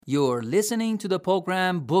You're listening to the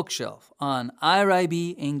program Bookshelf on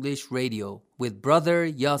IRIB English Radio with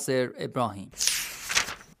Brother Yasir Ibrahim.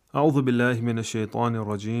 أعوذ بالله من الشيطان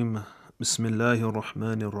الرجيم بسم الله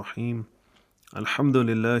الرحمن الرحيم الحمد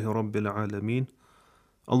لله رب العالمين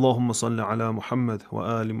اللهم صل على محمد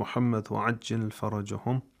وآل محمد وعجل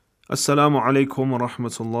فرجهم. Assalamu alaikum wa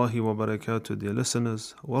rahmatullahi wa barakatuh, dear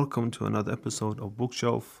listeners. Welcome to another episode of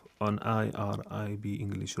Bookshelf on IRIB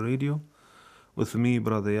English Radio with me,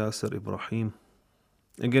 Brother Yasir Ibrahim.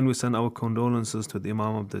 Again, we send our condolences to the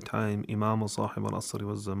Imam of the time, Imam al-Sahib al-Asri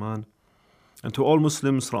wal-Zaman, and to all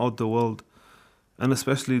Muslims throughout the world, and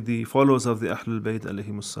especially the followers of the Ahlul Bayt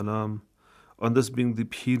alayhimus salam, on this being the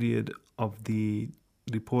period of the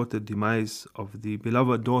reported demise of the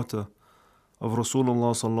beloved daughter of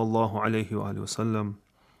Rasulullah sallallahu alayhi wa sallam,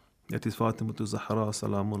 that is Fatima al-Zahra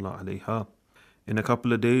salamullah alayha. In a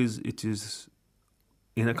couple of days,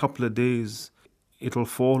 it will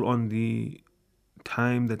fall on the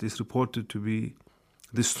time that is reported to be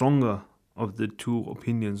the stronger of the two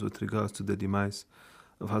opinions with regards to the demise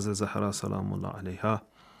of Hazrat Zahra salamullah alayha.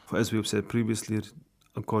 For as we have said previously,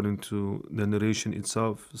 according to the narration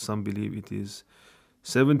itself, some believe it is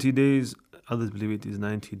 70 days, others believe it is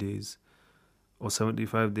 90 days, or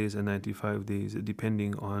 75 days and 95 days,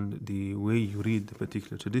 depending on the way you read the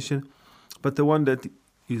particular tradition. But the one that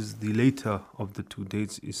is the later of the two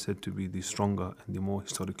dates is said to be the stronger and the more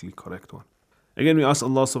historically correct one. Again, we ask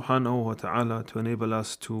Allah subhanahu wa ta'ala to enable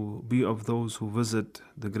us to be of those who visit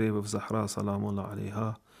the grave of Zahra salamullah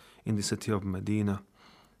alayha in the city of Medina,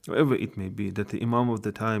 wherever it may be, that the Imam of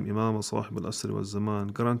the time, Imam al-Sahib al-Asri wal-Zaman,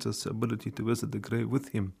 grant us the ability to visit the grave with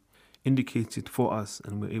him, indicates it for us,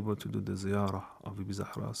 and we're able to do the ziyarah of Bibi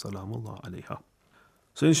Zahra salamullah alayha.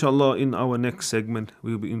 So inshallah, in our next segment,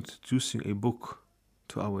 we'll be introducing a book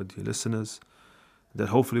to our dear listeners that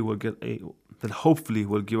hopefully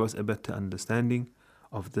will give us a better understanding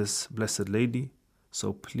of this blessed lady.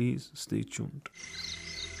 So please stay tuned.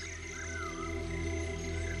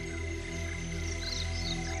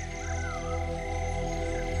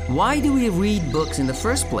 Why do we read books in the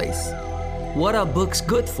first place? What are books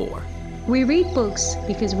good for? We read books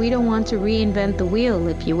because we don't want to reinvent the wheel,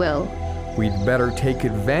 if you will. We'd better take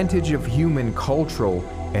advantage of human cultural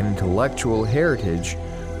and intellectual heritage,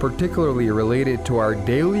 particularly related to our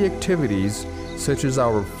daily activities such as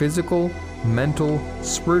our physical, mental,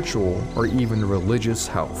 spiritual, or even religious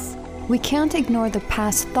health. We can't ignore the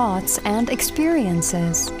past thoughts and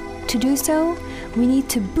experiences. To do so, we need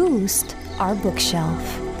to boost our bookshelf.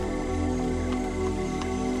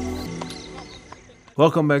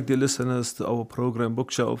 Welcome back, dear listeners, to our program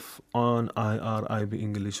Bookshelf on IRIB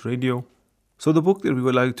English Radio. So the book that we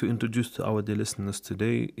would like to introduce to our dear listeners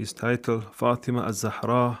today is titled Fatima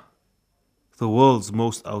al-Zahra, the world's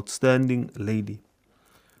most outstanding lady.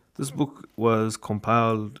 This book was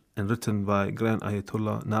compiled and written by Grand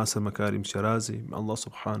Ayatollah Nasir Makarim Shirazi. May Allah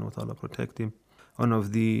subhanahu wa ta'ala protect him. One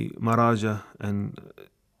of the Maraja and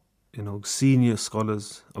senior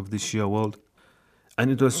scholars of the Shia world.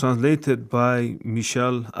 And it was translated by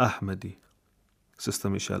Michelle Ahmadi,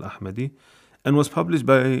 Sister Michelle Ahmadi, and was published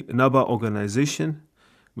by Naba organization,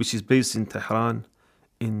 which is based in Tehran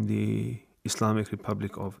in the Islamic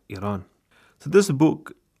Republic of Iran. So this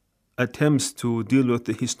book attempts to deal with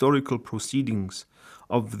the historical proceedings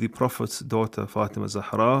of the Prophet's daughter Fatima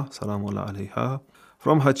Zahra salamullah alayha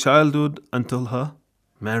from her childhood until her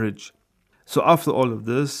marriage. So after all of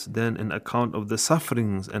this, then an account of the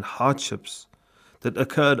sufferings and hardships that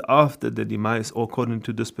occurred after the demise, or according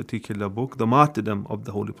to this particular book, the martyrdom of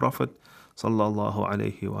the Holy Prophet sallallahu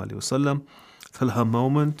alayhi wa sallam, till her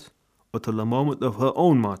moment, or till the moment of her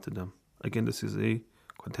own martyrdom. Again, this is a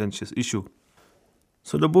contentious issue.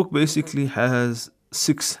 So the book basically has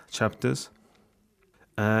 6 chapters.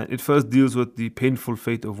 It first deals with the painful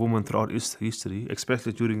fate of women throughout history,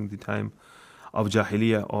 especially during the time of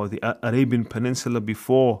Jahiliyyah, or the Arabian Peninsula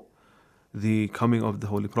before the coming of the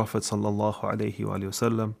Holy Prophet sallallahu alaihi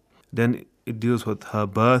wasallam. Then it deals with her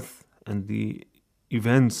birth and the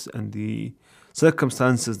events and the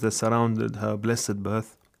circumstances that surrounded her blessed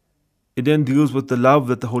birth. It then deals with the love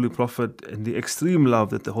that the Holy Prophet, and the extreme love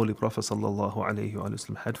that the Holy Prophet sallallahu alaihi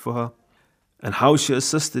wasallam had for her, and how she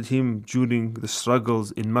assisted him during the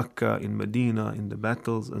struggles in Mecca, in Medina, in the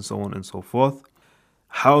battles, and so on and so forth.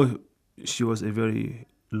 How she was a very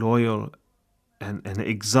loyal and an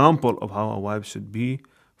example of how a wife should be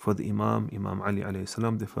for the Imam Ali alayhi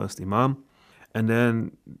salam, the first Imam. And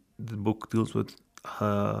then the book deals with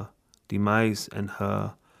her demise and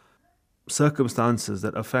her circumstances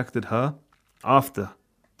that affected her after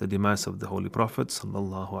the demise of the Holy Prophet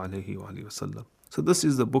sallallahu alaihi wasallam. So this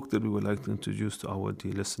is the book that we would like to introduce to our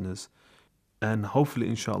dear listeners. And hopefully,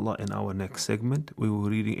 inshallah, in our next segment, we will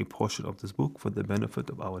be reading a portion of this book for the benefit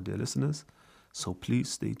of our dear listeners. So please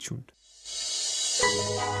stay tuned.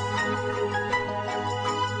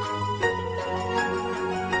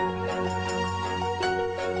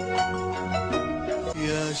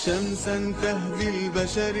 يا شمسا تهدي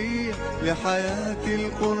البشرية لحياة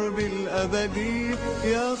القرب الأبدي،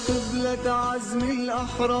 يا قبلة عزم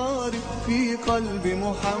الأحرار في قلب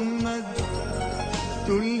محمد،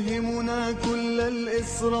 تلهمنا كل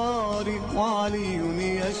الإصرار وعلي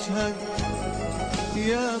يشهد،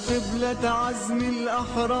 يا قبلة عزم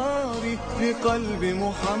الأحرار في قلب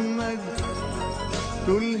محمد،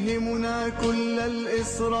 تلهمنا كل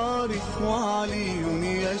الإصرار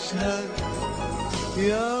وعلي يشهد،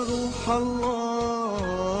 يا روح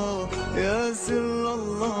الله يا سر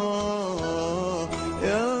الله،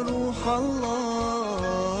 يا روح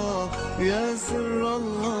الله يا سر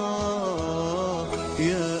الله،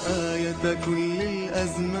 يا آية كل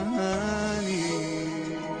الأزمان.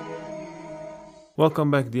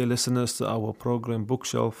 Welcome back, dear listeners, to our program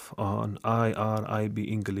Bookshelf on IRIB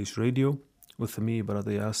English Radio with me,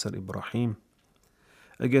 Brother Yasir Ibrahim.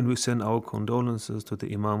 Again, we send our condolences to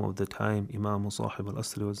the Imam of the time, Imam Sahib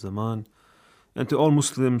al-Asri wal-Zaman, and to all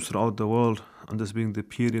Muslims throughout the world, on this being the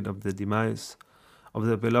period of the demise of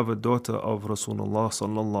the beloved daughter of Rasulullah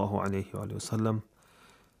sallallahu alayhi wa sallam,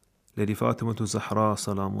 Lady Fatima al-Zahra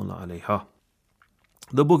salamullah alayha.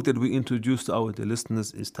 The book that we introduced to our dear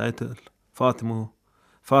listeners is titled Fatima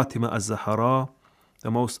al-Zahra,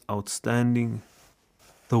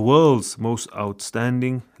 the world's most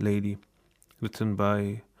outstanding lady, written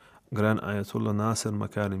by Grand Ayatollah Nasir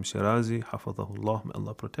Makarim Shirazi, Hafadahullah, may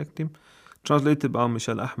Allah protect him, translated by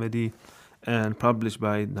Michel Ahmadi, and published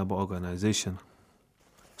by Naba Organization.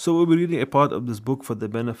 So we'll be reading a part of this book for the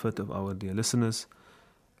benefit of our dear listeners.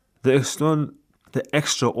 The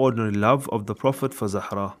extraordinary love of the Prophet for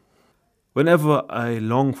Zahra. Whenever I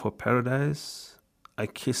long for paradise, I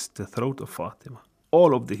kiss the throat of Fatima.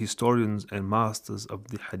 All of the historians and masters of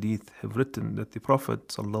the hadith have written that the Prophet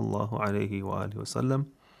ﷺ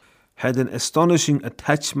had an astonishing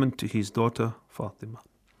attachment to his daughter Fatima.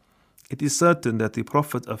 It is certain that the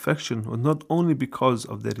Prophet's affection was not only because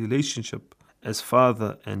of their relationship as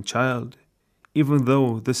father and child, even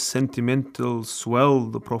though this sentiment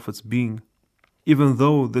swelled the Prophet's being,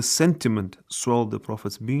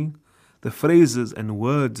 the phrases and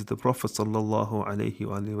words the Prophet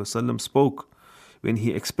ﷺ spoke when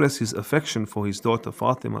he expressed his affection for his daughter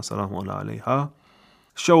Fatima alayha,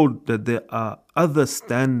 showed that there are other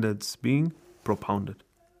standards being propounded.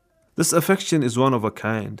 This affection is one of a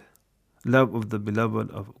kind. Love of the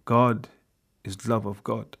beloved of God is love of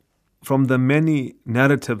God. From the many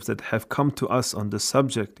narratives that have come to us on this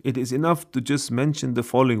subject, it is enough to just mention the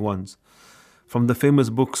following ones from the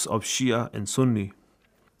famous books of Shia and Sunni.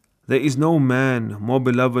 There is no man more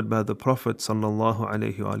beloved by the Prophet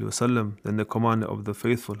ﷺ than the commander of the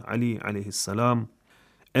faithful Ali alayhi salam,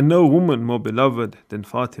 and no woman more beloved than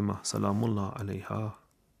Fatima salamullah alayha.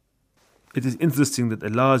 It is interesting that a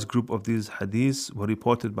large group of these hadiths were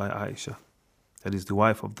reported by Aisha, that is the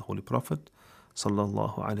wife of the Holy Prophet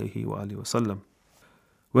sallallahu alayhi wa sallam.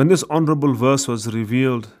 When this honorable verse was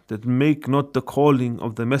revealed, that make not the calling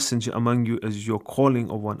of the messenger among you as your calling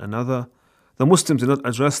of one another, the Muslims did not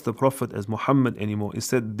address the Prophet as Muhammad anymore.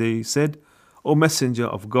 Instead, they said, O Messenger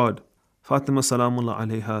of God. Fatima salamullah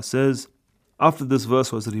alayha says, after this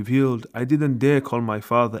verse was revealed, I didn't dare call my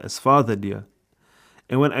father as father dear.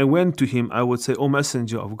 And when I went to him, I would say, O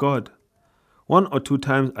Messenger of God. 1 or 2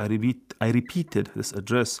 times I repeated this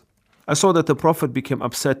address. I saw that the Prophet became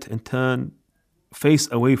upset and turned face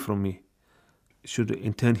away from me.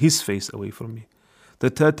 And turned his face away from me.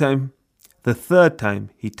 The third time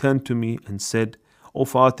he turned to me and said, O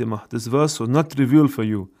Fatima, this verse was not revealed for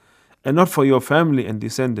you, and not for your family and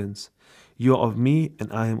descendants. You are of me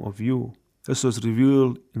and I am of you. This was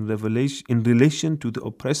revealed in relation to the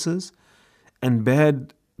oppressors and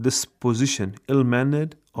bad disposition,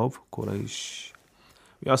 ill-mannered of Quraysh.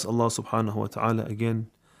 We ask Allah subhanahu wa ta'ala again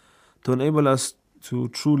to enable us to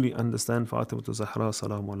truly understand Fatima al-Zahra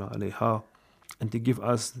salamu alayha, and to give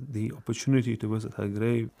us the opportunity to visit her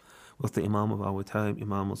grave with the Imam of our time,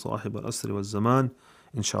 Imam Sahib al-Asri wal-Zaman.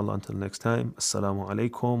 Inshallah, until next time, Assalamu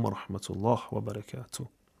alaikum wa rahmatullah wa barakatuh.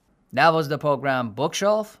 That was the program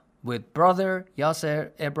Bookshelf with Brother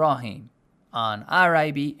Yasir Ibrahim on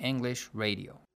IRIB English Radio.